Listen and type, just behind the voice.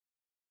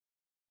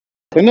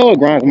I know it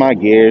grinds my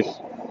gears,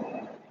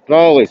 but I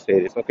always say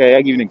this. Okay,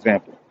 I'll give you an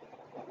example.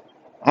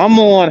 I'm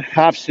on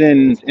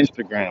Hobson's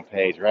Instagram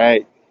page,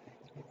 right?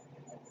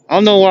 I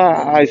don't know why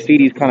I see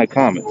these kind of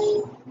comments.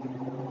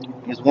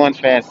 This one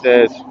fan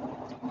says,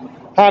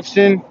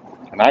 Hobson,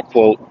 and I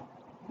quote,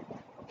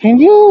 can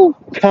you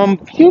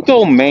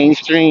go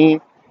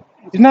mainstream?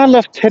 It's not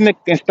enough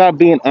technical and stop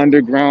being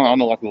underground. I don't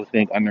know why people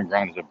think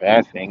underground is a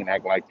bad thing and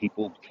act like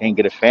people can't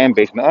get a fan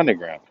base in the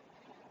underground.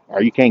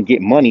 Or you can't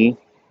get money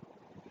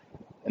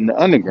in the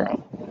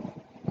underground,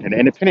 in the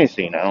independent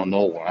scene. I don't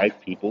know why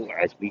people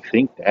actually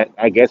think that.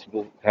 I guess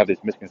people have this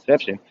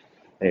misconception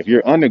that if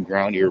you're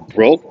underground, you're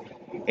broke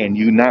and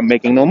you're not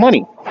making no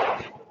money.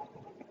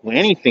 When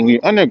anything, when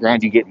you're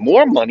underground, you get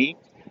more money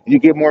and you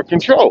get more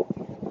control.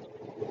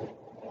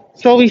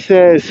 So he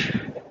says,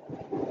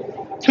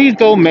 please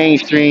go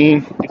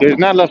mainstream because there's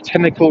not enough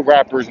technical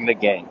rappers in the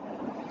game.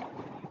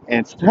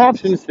 And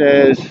Thompson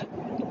says,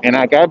 and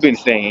like I've been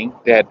saying,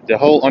 that the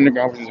whole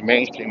underground versus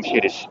mainstream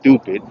shit is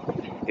stupid.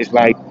 It's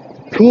like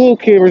cool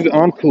kid versus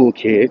uncool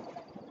kid,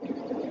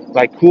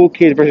 like cool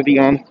kids versus the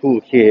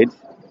uncool kids,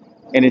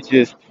 and it's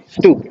just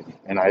stupid.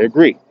 And I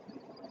agree.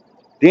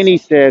 Then he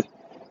says,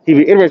 he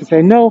reiterates and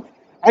say, no,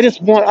 I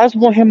just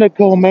want him to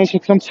go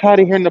mainstream because I'm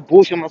tired of hearing the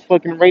bullshit on the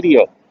fucking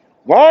radio.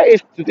 Why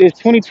is it's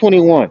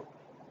 2021?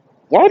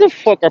 Why the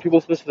fuck are people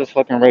listening to the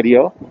fucking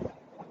radio?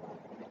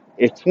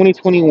 It's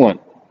 2021.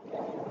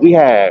 We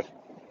have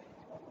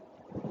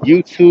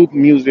YouTube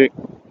Music,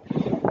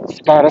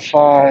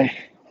 Spotify,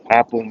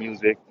 Apple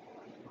Music.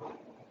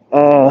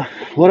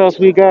 What else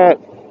we got?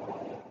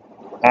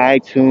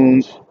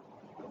 iTunes.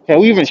 Yeah,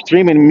 we even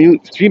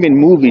streaming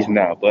movies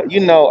now. But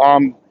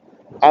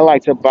I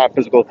like to buy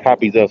physical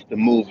copies of the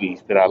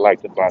movies that I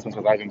like to buy.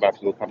 Sometimes I even buy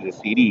physical copies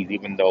of CDs,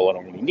 even though I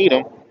don't really need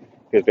them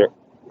because they're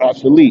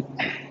obsolete.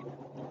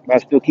 But I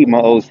still keep my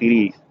old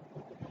CDs.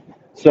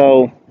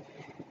 So,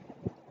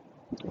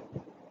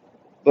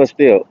 but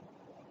still,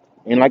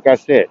 and like I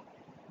said,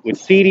 with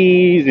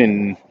CDs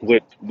and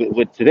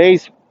with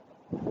today's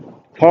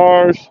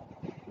cars,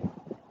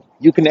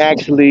 you can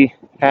actually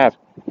have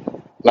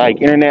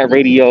like internet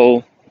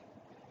radio.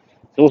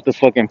 So what's the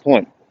fucking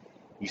point?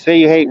 You say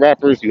you hate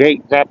what you hear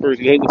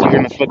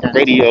on the fucking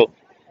radio,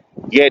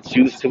 yet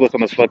you listen to what's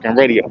on the fucking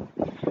radio.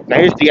 Now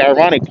here's the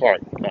ironic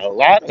part. A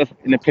lot of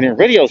independent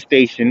radio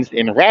stations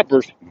and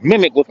rappers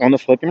mimic what's on the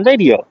fucking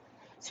radio.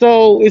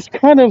 So it's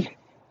kind of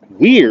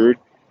weird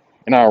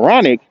and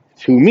ironic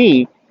to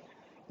me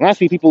when I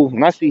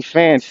see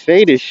fans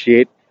say this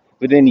shit,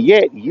 but then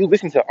yet you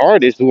listen to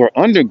artists who are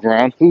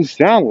underground who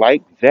sound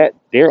like that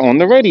they're on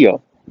the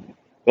radio.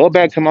 Go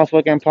back to my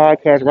fucking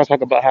podcast where I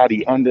talk about how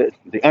the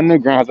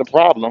underground is a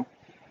problem.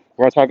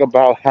 Where I talk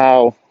about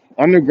how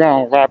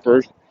underground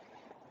rappers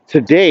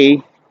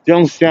today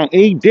don't sound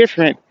any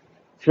different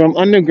from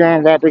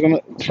underground rappers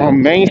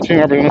from mainstream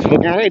rappers on the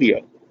fucking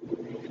radio.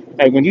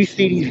 Like when you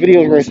see these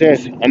videos where it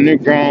says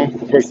underground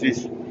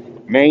versus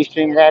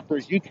mainstream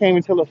rappers, you can't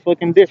even tell a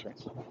fucking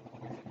difference.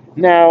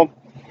 Now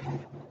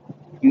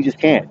you just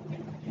can't.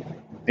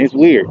 It's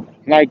weird.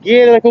 Like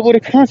yeah, like what the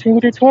content,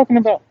 what they're talking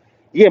about.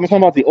 Yeah, I'm talking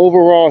about the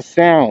overall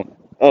sound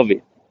of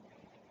it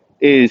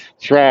is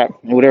trap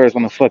and whatever's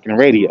on the fucking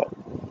radio.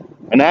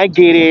 And I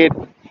get it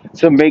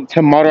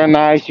to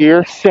modernize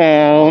your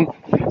sound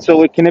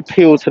so it can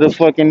appeal to the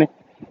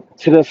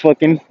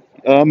fucking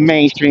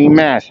mainstream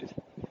masses.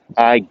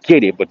 I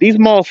get it, but these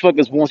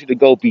motherfuckers want you to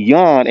go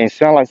beyond and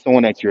sound like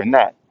someone that you're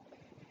not,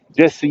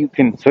 just so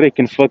they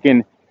can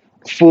fucking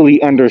fully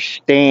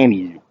understand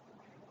you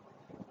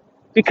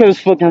because it's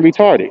fucking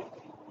retarded.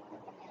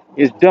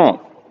 It's dumb.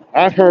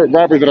 I've heard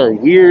rappers that are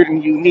weird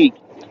and unique,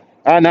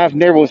 and I've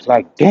never was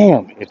like,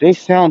 damn, if they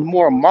sound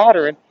more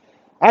modern,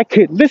 I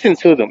could listen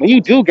to them. And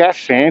you do got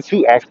fans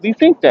who actually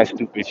think that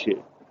stupid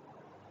shit.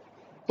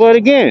 But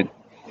again,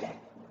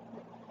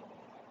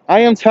 I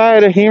am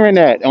tired of hearing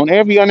that on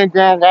every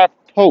underground rap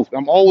post.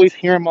 I'm always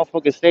hearing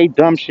motherfuckers say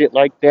dumb shit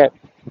like that,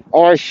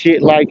 or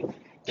shit like,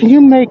 "Can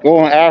you make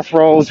on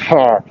afros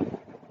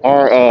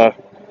or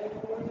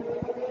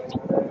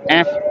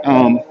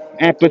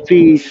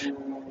empathies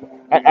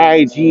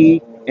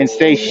IG and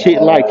say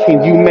shit like,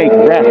 "Can you make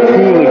rap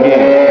cool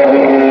again?"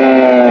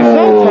 And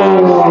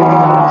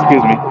sometimes,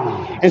 excuse me,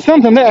 and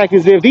sometimes they act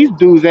as if these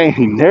dudes ain't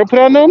never put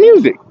out no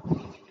music.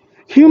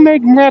 Can you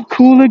make rap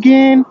cool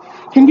again?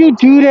 Can you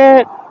do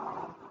that?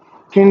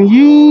 Can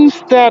you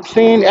stop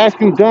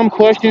asking dumb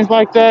questions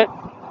like that?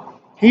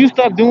 Can you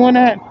stop doing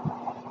that?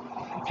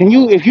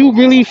 If you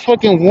really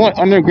fucking want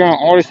underground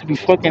artists to be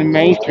fucking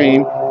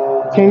mainstream,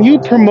 can you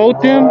promote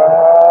them?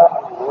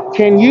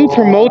 Can you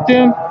promote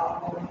them?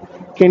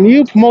 Can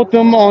you promote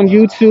them on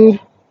YouTube?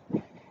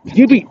 Can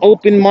you be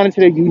open-minded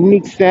to their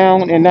unique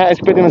sound and not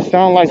expect them to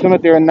sound like something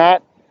that they're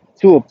not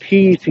to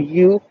appease to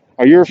you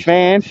or your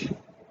fans?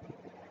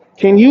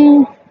 Can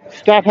you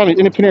stop having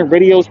independent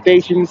radio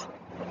stations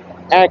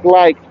act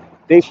like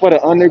they for the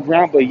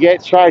underground, but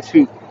yet try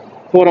to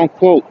quote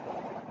unquote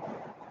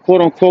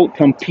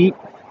compete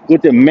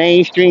with the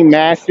mainstream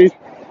masses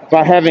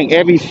by having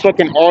every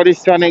fucking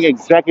artist sounding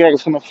exactly like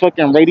it's on the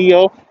fucking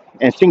radio?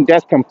 and think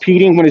that's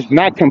competing when it's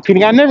not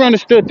competing. I never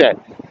understood that.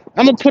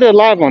 I'm gonna put it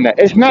live on that.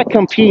 It's not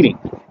competing.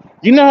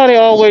 You know how they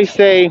always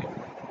say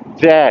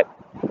that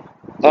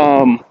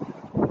um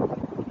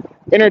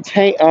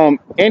entertain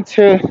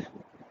enter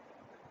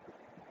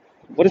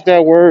what is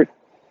that word?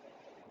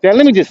 That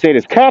let me just say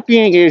this.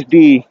 Copying is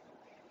the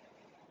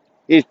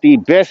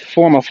best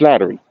form of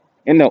flattery.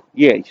 And no,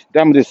 yeah, I'm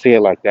gonna just say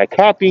it like that.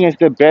 Copying is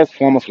the best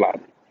form of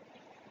flattery.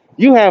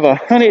 You have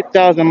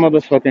 100,000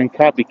 motherfucking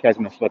copycats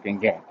in the fucking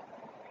game.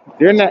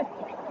 They're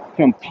not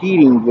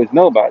competing with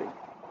nobody.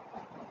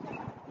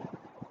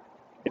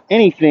 If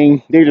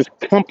anything, they're just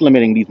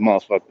complimenting these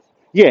motherfuckers.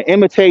 Yeah,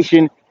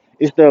 imitation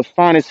is the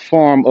finest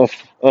form of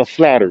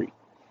flattery,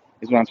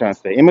 is what I'm trying to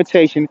say.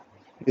 Imitation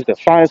is the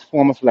finest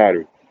form of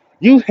flattery.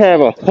 You have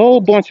a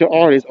whole bunch of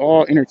artists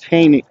all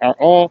entertaining, are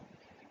all,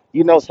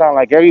 sound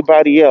like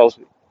everybody else,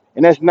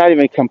 and that's not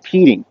even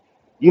competing.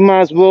 You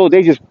might as well,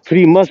 they just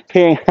pretty much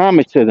paying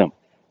homage to them.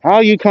 How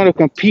are you going to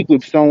compete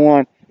with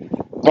someone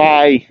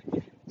by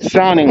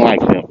sounding like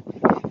them?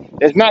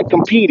 It's not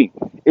competing.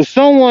 If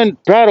someone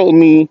battled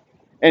me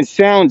and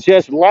sound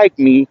just like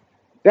me,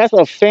 that's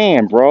a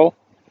fan, bro.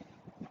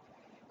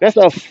 That's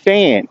a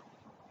fan.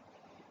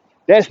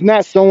 That's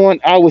not someone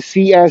I would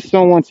see as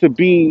someone to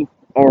be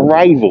a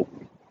rival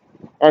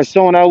or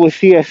someone I would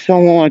see as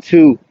someone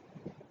to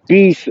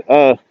be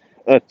a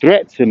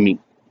threat to me.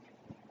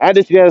 I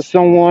just got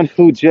someone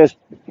who just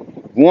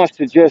wants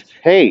to just,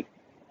 hey,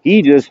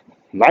 he just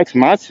likes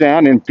my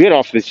sound and bit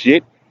off the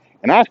shit.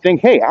 And I think,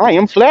 hey, I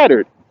am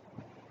flattered.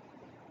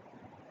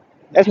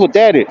 That's what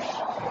that is.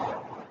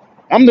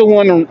 I'm the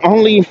one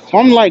only.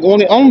 I'm like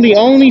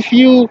only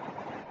few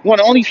one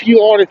of the only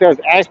few artists that's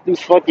actually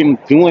fucking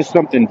doing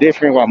something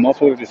different while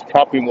most of just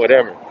copying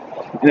whatever.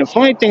 And the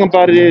funny thing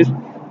about it is,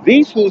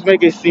 these fools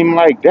make it seem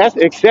like that's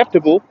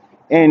acceptable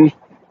and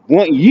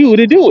want you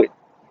to do it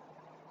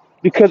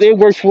because it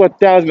works for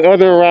 1,000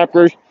 other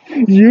rappers.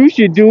 You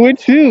should do it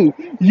too.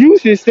 You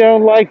should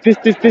sound like this.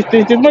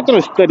 I'm not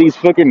gonna study these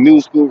fucking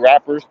new school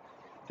rappers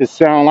to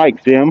sound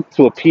like them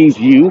to appease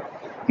you.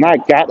 And I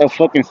got a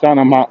fucking sound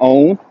of my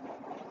own.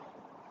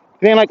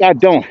 It ain't like I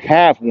don't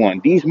have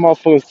one. These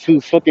motherfuckers too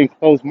fucking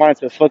close minded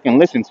to fucking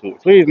listen to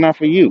it. So it's not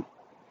for you.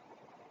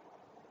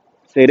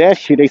 Say that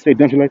shit, they say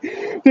don't you like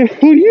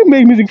who do you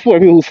make music for?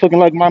 People who fucking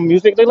like my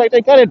music. They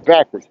got it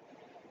backwards.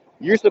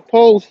 You're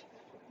supposed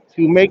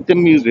to make the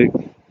music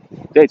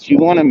that you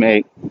wanna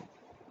make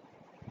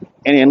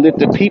and then let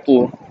the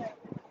people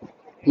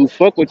who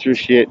fuck with your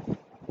shit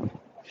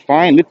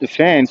let the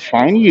fans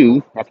find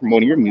you by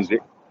promoting your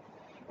music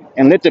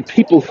and let the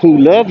people who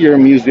love your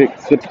music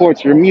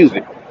support your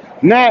music.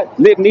 Not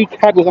let me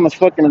copy what's on the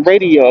fucking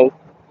radio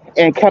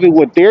and copy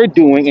what they're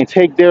doing and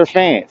take their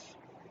fans.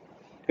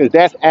 Because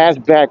that's ass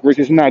backwards.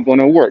 It's not going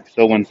to work.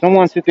 So when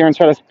someone sits there and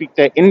try to speak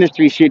that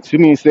industry shit to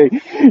me and say,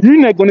 you're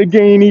not going to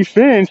gain any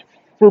fans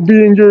for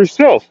being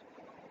yourself,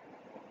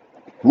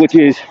 which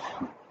is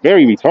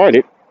very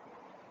retarded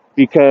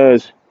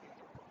because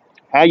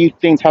how you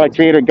think Tyler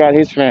Creator got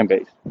his fan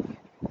base,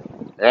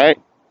 right?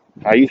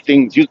 How you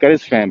think Juice got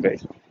his fan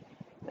base,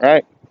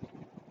 right?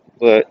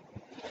 But,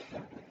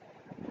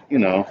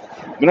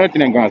 another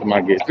thing that grinds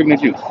my gears, speaking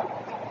of Juice,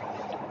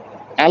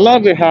 I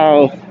love it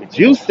how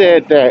Juice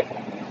said that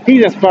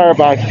he's inspired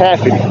by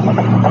Cassidy.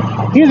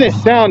 He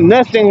doesn't sound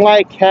nothing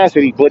like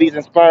Cassidy, but he's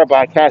inspired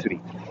by Cassidy.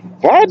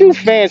 Why do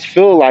fans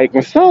feel like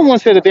when someone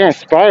says that they're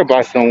inspired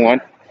by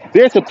someone,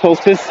 they're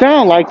supposed to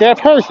sound like that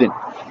person?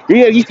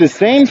 Yeah, these the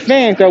same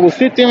fans that will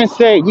sit there and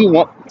say, we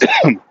want,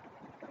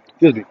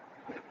 excuse me,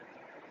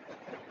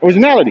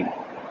 originality.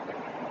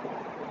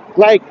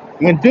 Like,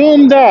 when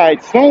Doom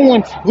died,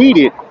 someone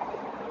tweeted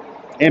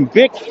in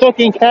big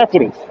fucking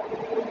capitals,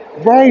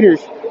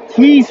 writers,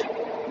 please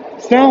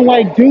sound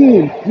like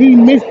Doom. We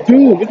miss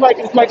Doom. It's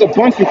like a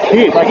bunch of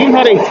kids. Like even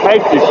how they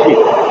type this shit.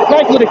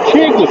 Like what a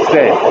kid would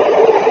say.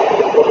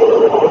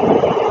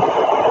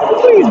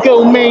 Please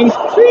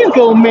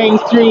go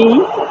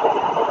mainstream.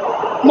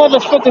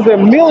 Motherfucker's a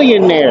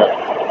millionaire.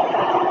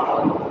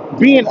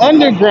 Being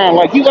underground,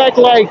 like you act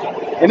like,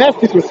 and that's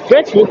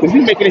disrespectful because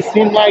you making it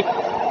seem like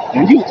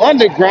when you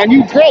underground,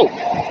 you broke.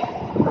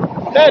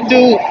 That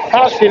dude,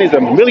 Houston is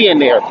a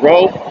millionaire,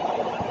 bro.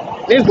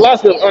 There's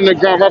lots of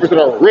underground rappers that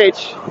are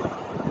rich,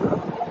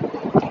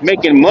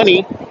 making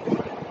money.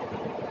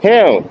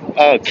 Hell,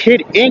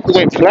 Kid Ink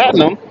went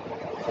platinum.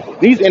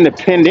 He's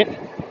independent,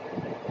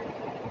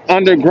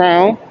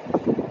 underground.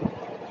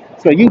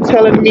 So you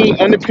telling me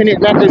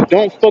independent rappers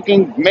don't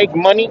fucking make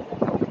money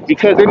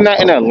because they're not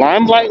in a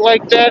limelight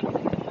like that?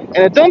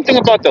 And the dumb thing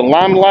about the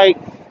limelight,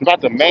 about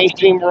the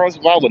mainstream world, is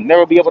why I would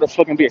never be able to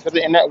fucking be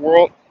accepted in that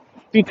world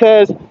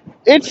because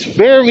it's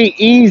very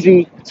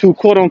easy to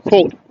quote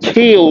unquote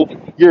kill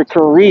your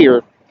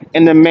career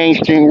in the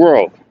mainstream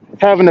world.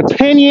 Have an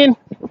opinion,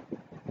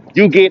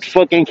 you get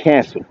fucking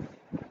canceled.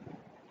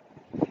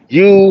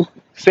 You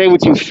say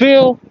what you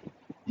feel,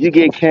 you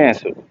get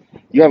canceled.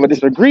 You have a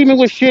disagreement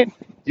with shit,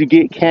 you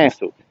get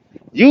canceled.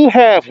 You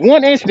have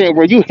one incident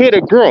where you hit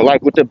a girl,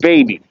 like with the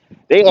baby.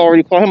 They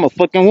already call him a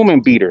fucking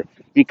woman beater.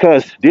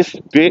 because this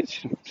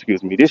bitch,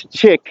 excuse me, this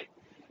chick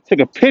took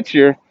a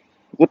picture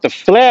with the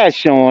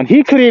flash on.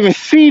 He couldn't even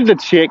see the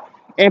chick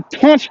and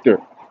punched her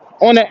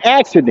on an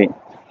accident.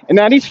 And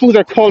now these fools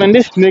are calling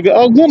this nigga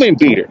a woman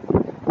beater.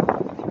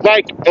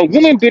 Like a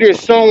woman beater is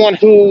someone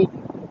who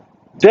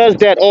does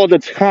that all the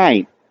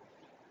time.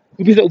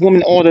 Who beats a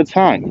woman all the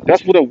time.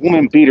 That's what a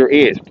woman beater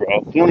is,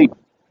 bro.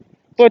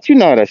 But you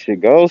know how that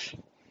shit goes.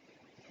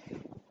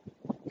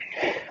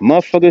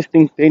 Motherfuckers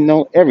think they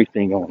know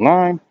everything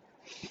online.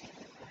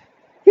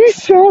 He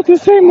sounds the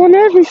same on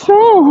every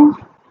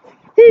song.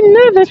 He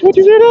never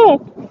switches it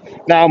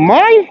up. Now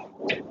my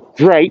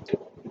gripe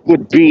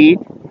would be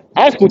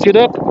I switch it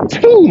up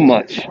too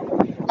much.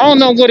 I don't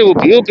know what it would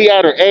be. It'll be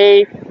either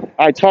A,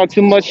 I talk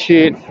too much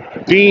shit.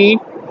 B,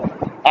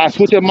 I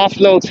switch up my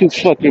flow too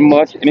fucking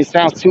much and it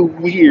sounds too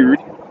weird.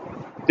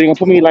 They gonna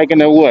put me like in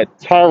the what?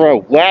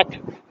 Tyra Whack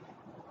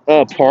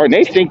part. And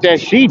they think that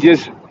she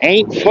just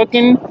ain't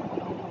fucking.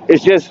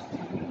 It's just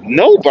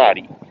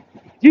nobody.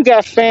 You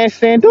got fans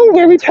saying, "Don't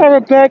worry,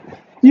 Tyra Black,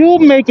 you'll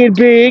make it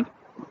big."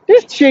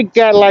 This chick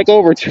got like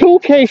over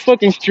 2K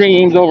fucking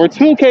streams, over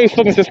 2K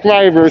fucking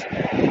subscribers,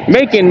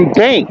 making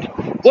bank.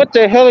 What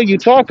the hell are you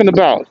talking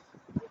about?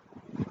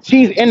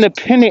 She's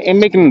independent and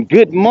making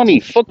good money.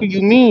 Fuck do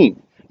you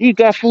mean? You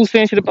got fool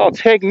saying shit about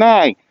Tech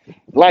Nine,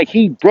 like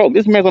he broke.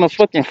 This man's on a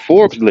fucking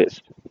Forbes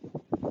list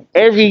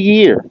every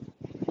year.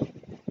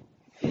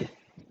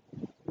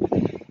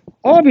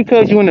 All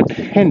because you're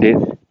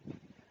independent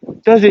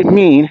doesn't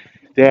mean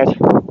that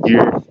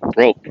you're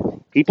broke.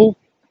 People,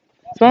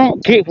 so I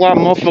don't get why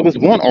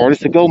motherfuckers want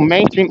artists to go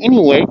mainstream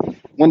anyway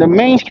when the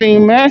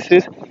mainstream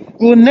masses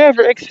will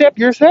never accept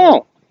your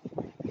sound.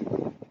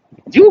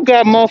 You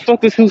got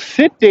motherfuckers who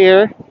sit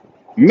there,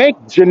 make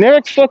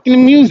generic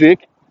fucking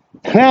music,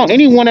 clown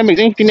anyone that makes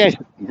anything that's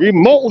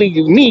remotely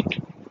unique,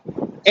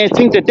 and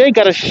think that they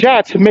got a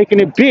shot to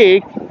making it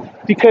big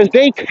because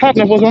they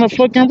cotton was on the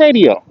fucking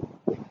radio.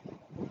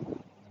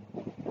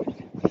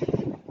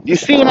 You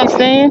see what I'm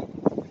saying?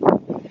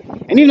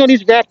 And even though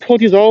these rap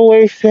coaches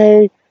always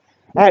say,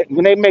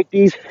 when they make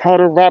these how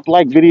to rap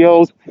like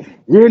videos,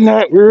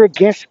 we're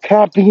against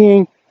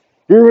copying,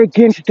 we're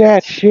against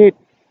that shit.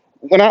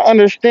 When I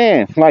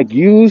understand, like,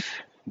 use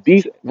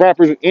these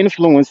rappers'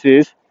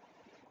 influences,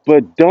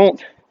 but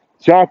don't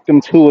jock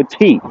them to a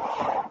T.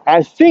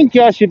 I think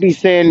y'all should be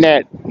saying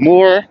that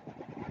more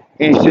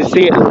and should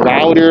say it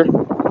louder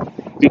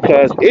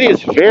because it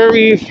is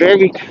very,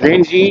 very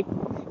cringy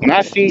when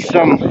I see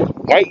some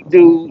white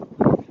dude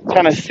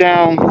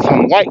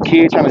some white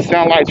kid trying to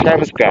sound like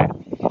Travis Scott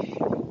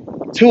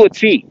to a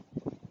T.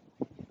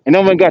 And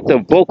no one got the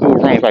vocal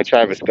range like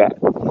Travis Scott.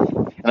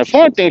 And the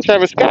fun thing,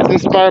 Travis Scott's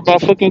inspired by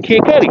fucking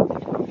Kid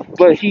Cudi,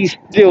 but he's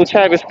still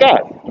Travis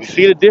Scott. You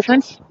see the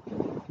difference?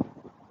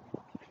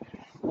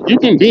 You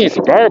can be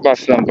inspired by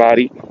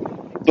somebody,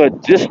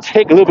 but just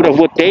take a little bit of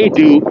what they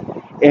do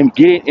and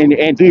get it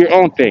and do your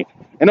own thing.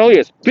 And oh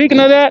yeah, speaking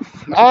of that,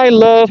 I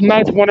love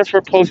Ninth Wonder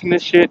for posting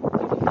this shit.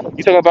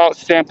 You talk about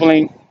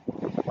sampling,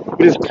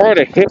 but it's part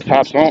of hip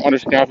hop, so I don't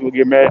understand how people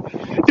get mad.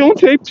 Don't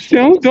take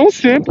sounds, don't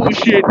sample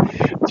shit.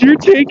 You're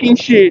taking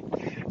shit.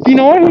 You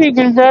know, I hate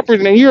when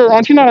rappers, and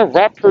aren't you not a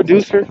rap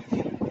producer?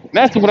 And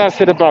that's what I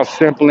said about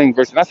sampling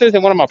versus. I said this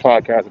in one of my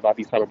podcasts about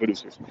these type of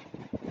producers.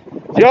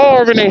 Y'all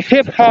are in a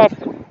hip hop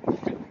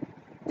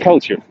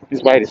culture. This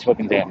is why this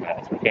fucking damn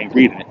mask. I can't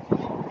read it.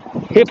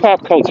 Hip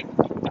hop culture.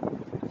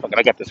 Fucking,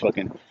 I got this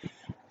fucking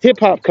hip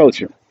hop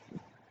culture.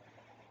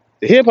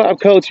 The hip hop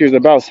culture is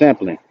about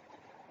sampling.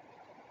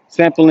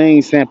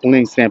 Sampling,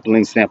 sampling,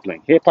 sampling,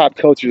 sampling. Hip hop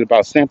culture is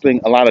about sampling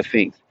a lot of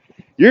things.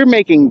 You're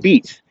making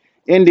beats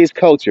in this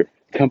culture,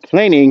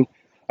 complaining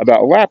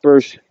about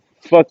rappers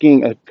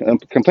complaining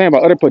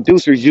about other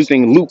producers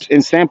using loops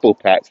and sample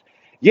packs.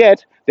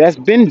 Yet, that's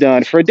been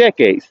done for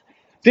decades.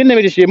 Then they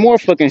made this shit more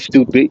fucking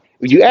stupid.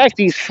 If you ask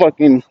these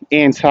fucking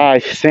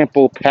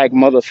anti-sample pack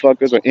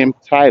motherfuckers or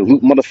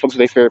anti-loop motherfuckers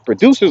they favorite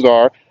producers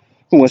are,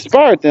 who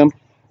inspired them,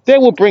 they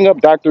will bring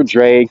up Dr.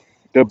 Dre,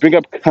 they'll bring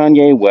up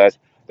Kanye West,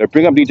 they'll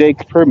bring up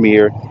DJ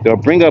Premier, they'll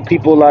bring up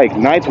people like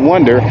Ninth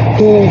Wonder,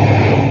 who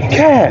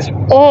cast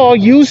all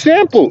use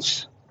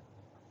samples.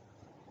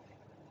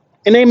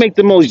 And they make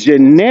the most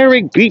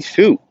generic beats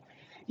too.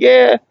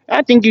 Yeah,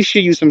 I think you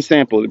should use some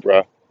samples,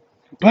 bro.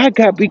 But I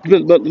got beats,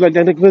 but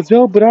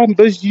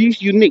it's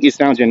unique. It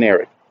sounds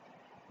generic.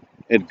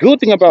 The good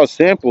thing about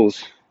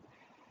samples,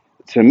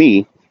 to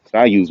me, 'cause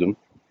I use them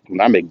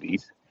when I make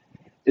beats,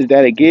 is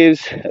that it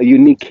gives a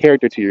unique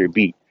character to your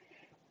beat.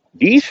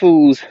 These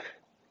fools,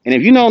 and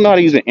if you don't know how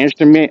to use an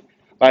instrument,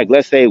 like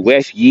let's say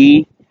West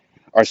Yee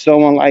or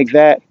someone like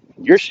that,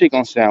 your shit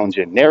gonna sound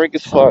generic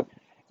as fuck,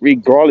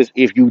 regardless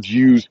if you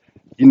use,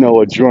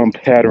 a drum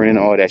pattern and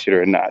all that shit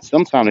or not.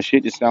 Sometimes the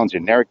shit just sounds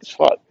generic as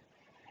fuck.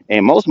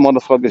 And most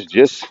motherfuckers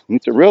just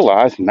need to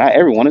realize not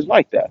everyone is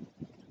like that.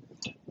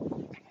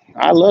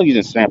 I love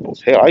using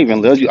samples. Hell,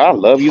 I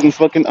love using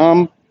fucking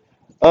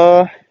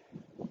uh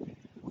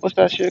what's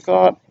that shit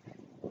called?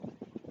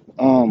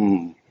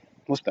 Um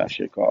what's that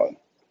shit called?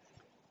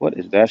 What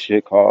is that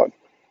shit called?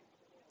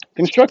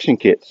 Construction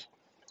kits.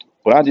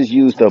 But I just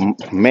use the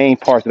main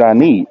parts that I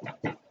need.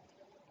 And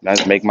I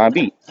just make my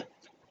beat.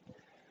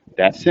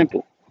 That's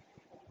simple.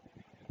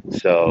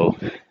 So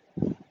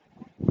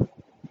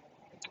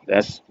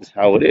that's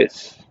how it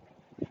is.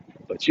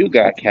 But you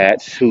got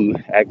cats who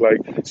act like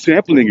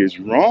sampling is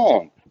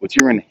wrong. But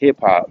you're in hip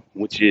hop,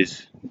 which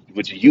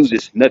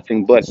uses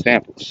nothing but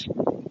samples.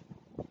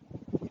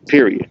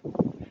 Period.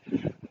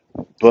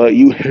 But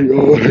you hate,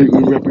 oh, I hate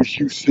when rappers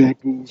use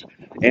samples.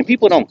 And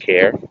people don't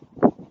care.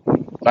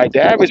 Like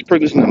the average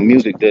person in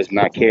music does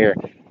not care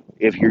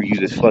if you use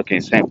this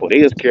fucking sample.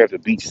 They just care if the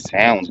beat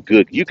sounds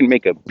good. You can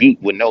make a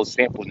beat with no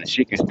samples and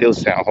shit can still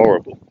sound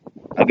horrible.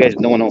 I guess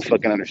no one don't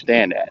fucking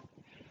understand that.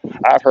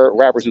 I've heard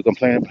rappers who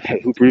complain,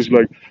 who produce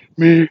like,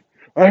 man,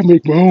 I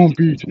make my own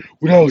beats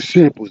without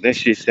samples. That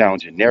shit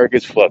sounds generic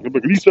as fuck. I'm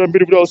like, at least I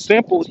made it without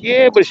samples.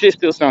 Yeah, but shit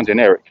still sounds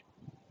generic.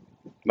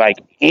 Like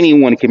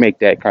anyone can make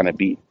that kind of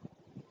beat.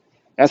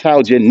 That's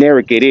how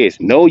generic it is.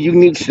 No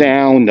unique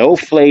sound, no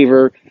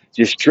flavor,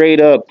 just straight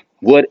up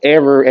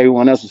whatever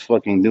everyone else is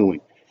fucking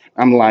doing.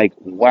 I'm like,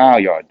 wow,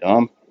 y'all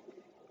dumb.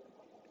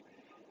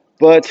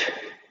 But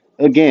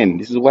again,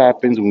 this is what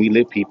happens when we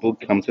let people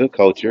come to the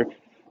culture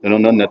that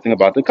don't know nothing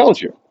about the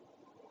culture.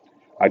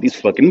 Like these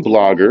fucking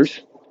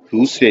bloggers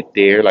who sit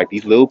there, like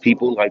these little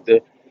people, like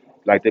the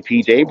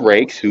PJ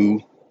Breaks,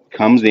 who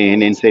comes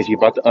in and says she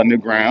about the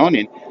underground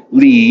and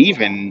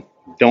leave and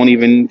don't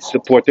even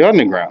support the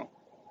underground.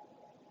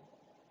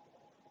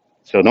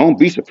 So don't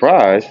be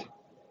surprised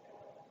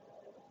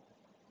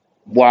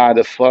why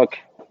the fuck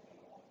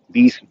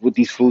these what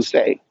these fools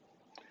say.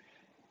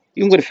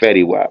 Even with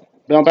Fetty Wap.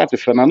 But I'm back to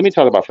Fetty. Now let me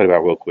talk about Fetty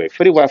Wap real quick.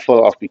 Fetty Wap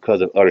fell off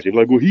because of others. They're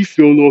like, well, he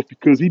fell off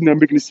because he's not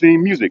making the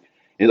same music.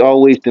 It's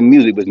always the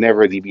music, but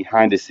never the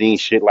behind the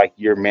scenes shit like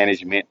your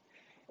management.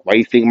 Why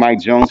you think Mike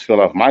Jones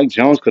fell off? Mike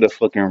Jones could have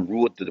fucking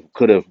ruled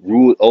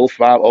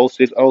 '05,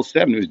 '06,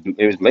 '07.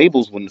 His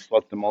labels wouldn't have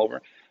fucked him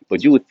over.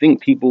 But you would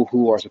think people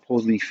who are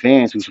supposedly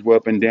fans who swear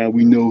up and down,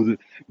 we know the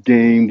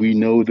game, we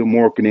know the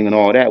marketing and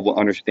all that, will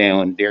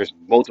understand there's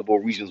multiple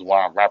reasons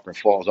why a rapper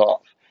falls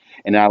off.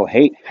 And I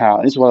hate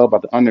how this is all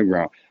about the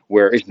underground,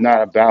 where it's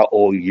not about,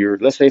 oh,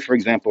 let's say for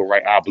example,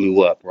 right, I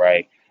blew up,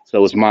 right?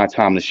 So it's my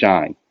time to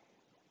shine.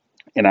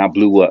 And I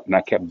blew up and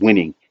I kept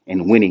winning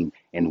and winning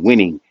and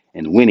winning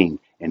and winning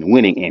and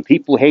winning. And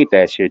people hate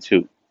that shit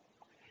too.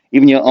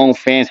 Even your own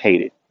fans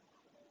hate it.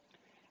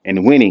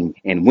 And winning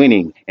and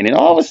winning. And then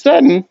all of a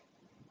sudden,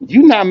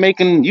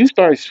 you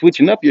start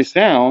switching up your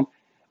sound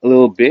a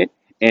little bit.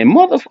 And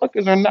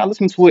motherfuckers are not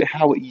listening to it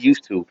how it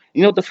used to.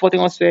 You know what the fuck they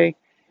gonna say?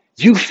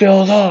 You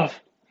fell off.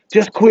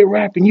 Just quit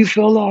rapping. You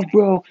fell off,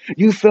 bro.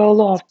 You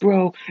fell off,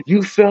 bro.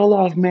 You fell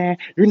off, man.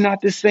 You're not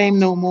the same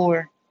no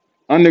more.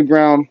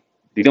 Underground,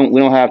 we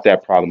don't have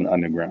that problem in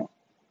underground.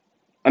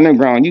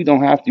 Underground, you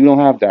don't have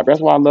that.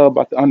 That's what I love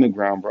about the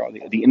underground, bro.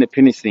 The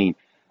independent scene.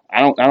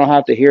 I don't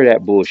have to hear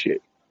that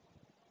bullshit.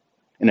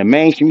 In the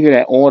mainstream, you hear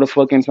that all the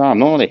fucking time.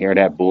 No one to hear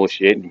that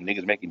bullshit.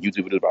 Niggas making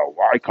YouTube videos about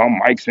why come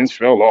Mike Sense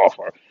fell off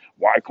or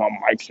why come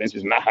Mike Sense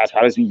is not as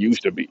hot as he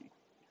used to be.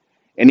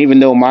 And even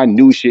though my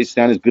new shit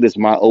sound as good as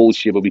my old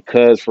shit, but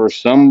because for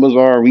some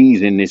bizarre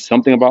reason, there's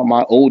something about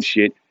my old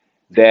shit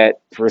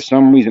that for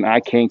some reason I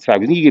can't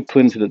type. You get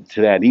put into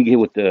to that. You get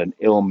with the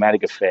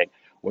Illmatic effect,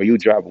 where you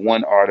drop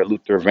one R, the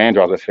Luther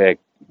Vandross effect,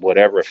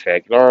 whatever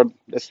effect, or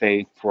let's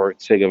say for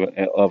sake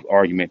of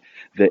argument,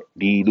 the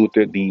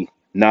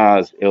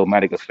Nas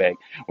Illmatic effect,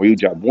 where you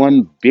drop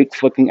one big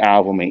fucking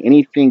album and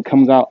anything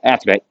comes out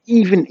after that,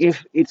 even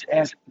if it's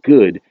as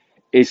good,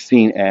 it's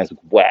seen as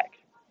whack.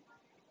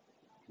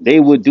 They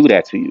would do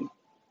that to you.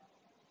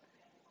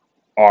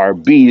 Or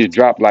B, just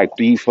drop like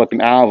three fucking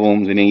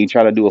albums and then you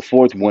try to do a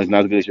fourth one, it's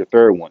not as good as your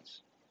third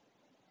ones.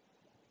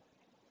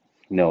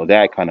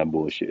 That kind of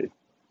bullshit.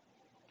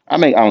 I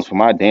make albums for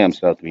my damn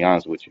self, to be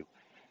honest with you.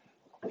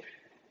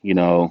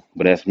 But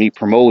that's me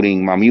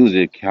promoting my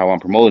music, how I'm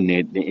promoting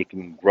it, then it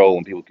can grow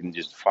and people can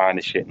just find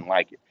the shit and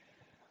like it.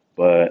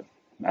 But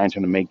I ain't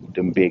trying to make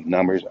them big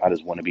numbers. I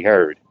just want to be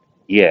heard.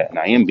 Yeah, and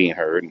I am being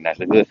heard, and that's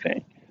a good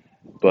thing.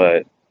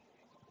 But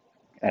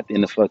at the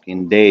end of the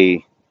fucking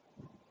day,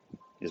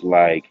 it's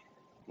like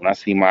when I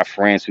see my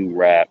friends who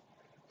rap,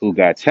 who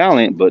got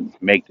talent, but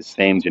make the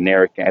same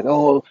generic as,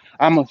 oh,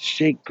 I'm a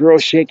girl,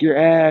 shake your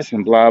ass,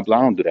 and blah, blah.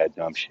 I don't do that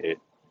dumb shit.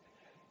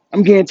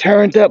 I'm getting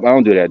turned up. I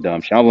don't do that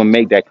dumb shit. I don't want to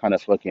make that kind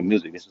of fucking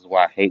music. This is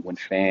why I hate when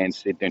fans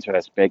sit there and try to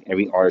expect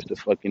every artist to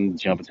fucking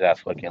jump into that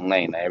fucking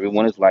lane. Now,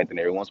 everyone is like that.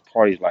 Everyone's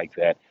party's like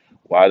that.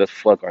 Why the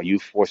fuck are you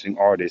forcing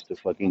artists to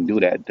fucking do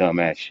that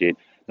dumbass shit?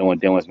 No one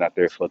then was not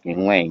their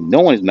fucking lane. No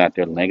one is not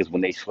their lane. Because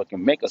when they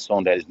fucking make a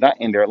song that is not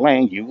in their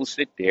lane, you will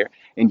sit there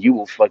and you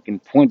will fucking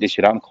point this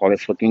shit out and call it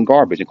fucking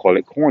garbage and call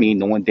it corny,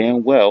 knowing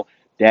damn well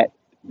that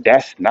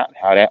that's not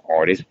how that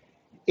artist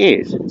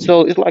is.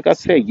 So it's like I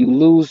said, you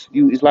lose.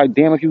 It's like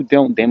damn if you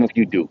don't, damn if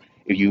you do.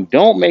 If you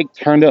don't make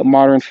turned up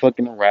modern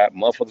fucking rap,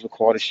 motherfuckers will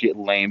call the shit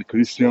lame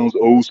because it sounds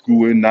old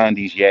school in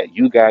 '90s. Yet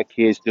you got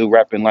kids still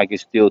rapping like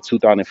it's still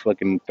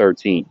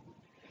 2013.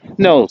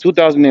 No,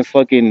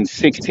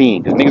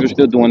 2016. Because niggas are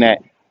still doing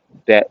that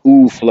that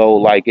ooh flow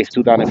like it's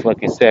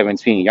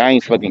 2017. Y'all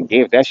ain't fucking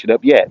gave that shit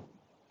up yet.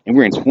 And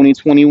we're in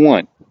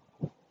 2021.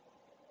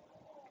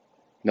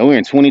 No, we're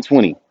in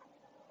 2020.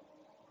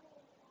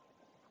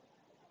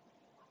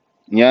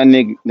 Y'all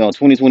niggas, no,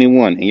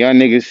 2021. And y'all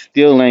niggas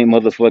still ain't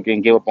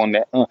motherfucking give up on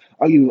that.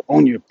 Are you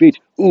on your bitch?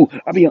 Ooh,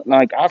 I be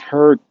like, I've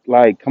heard,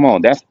 like, come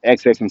on, that's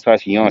XX and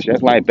Tatiana.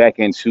 That's like back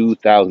in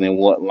 2000 and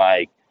what,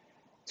 like,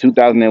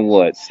 2000 and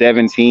what,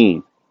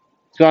 17.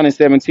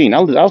 2017. I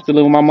was still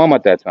living with my mom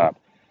at that time,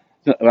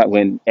 like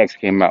when X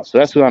came out. So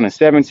that's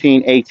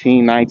 2017,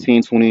 18,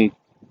 19, 20,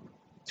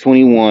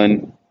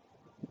 21.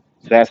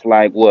 So that's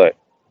like what,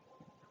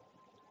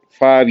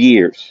 5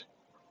 years.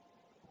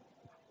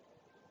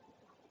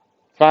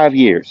 5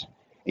 years.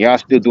 Y'all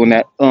still doing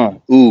that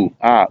ooh,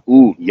 ah,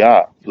 ooh,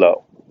 yeah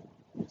flow.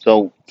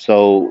 So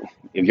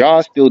if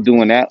y'all still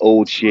doing that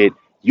old shit,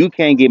 you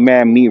can't get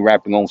mad at me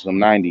rapping on some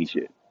 90s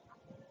shit.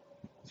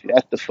 See,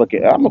 that's the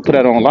fucking, I'm gonna put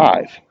that on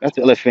live. That's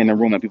the elephant in the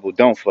room that people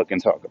don't fucking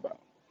talk about.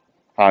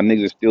 How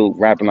niggas still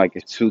rapping like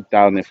it's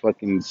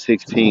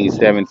 2016,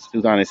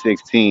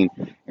 2016,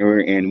 and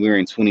we're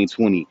in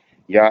 2020.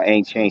 Y'all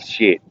ain't changed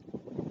shit.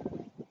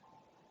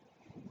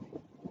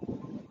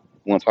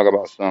 Want to talk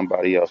about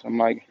somebody else? I'm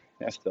like,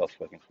 that's still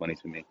fucking funny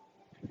to me.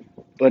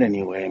 But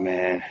anyway,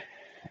 man,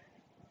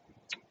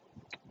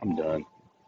 I'm done.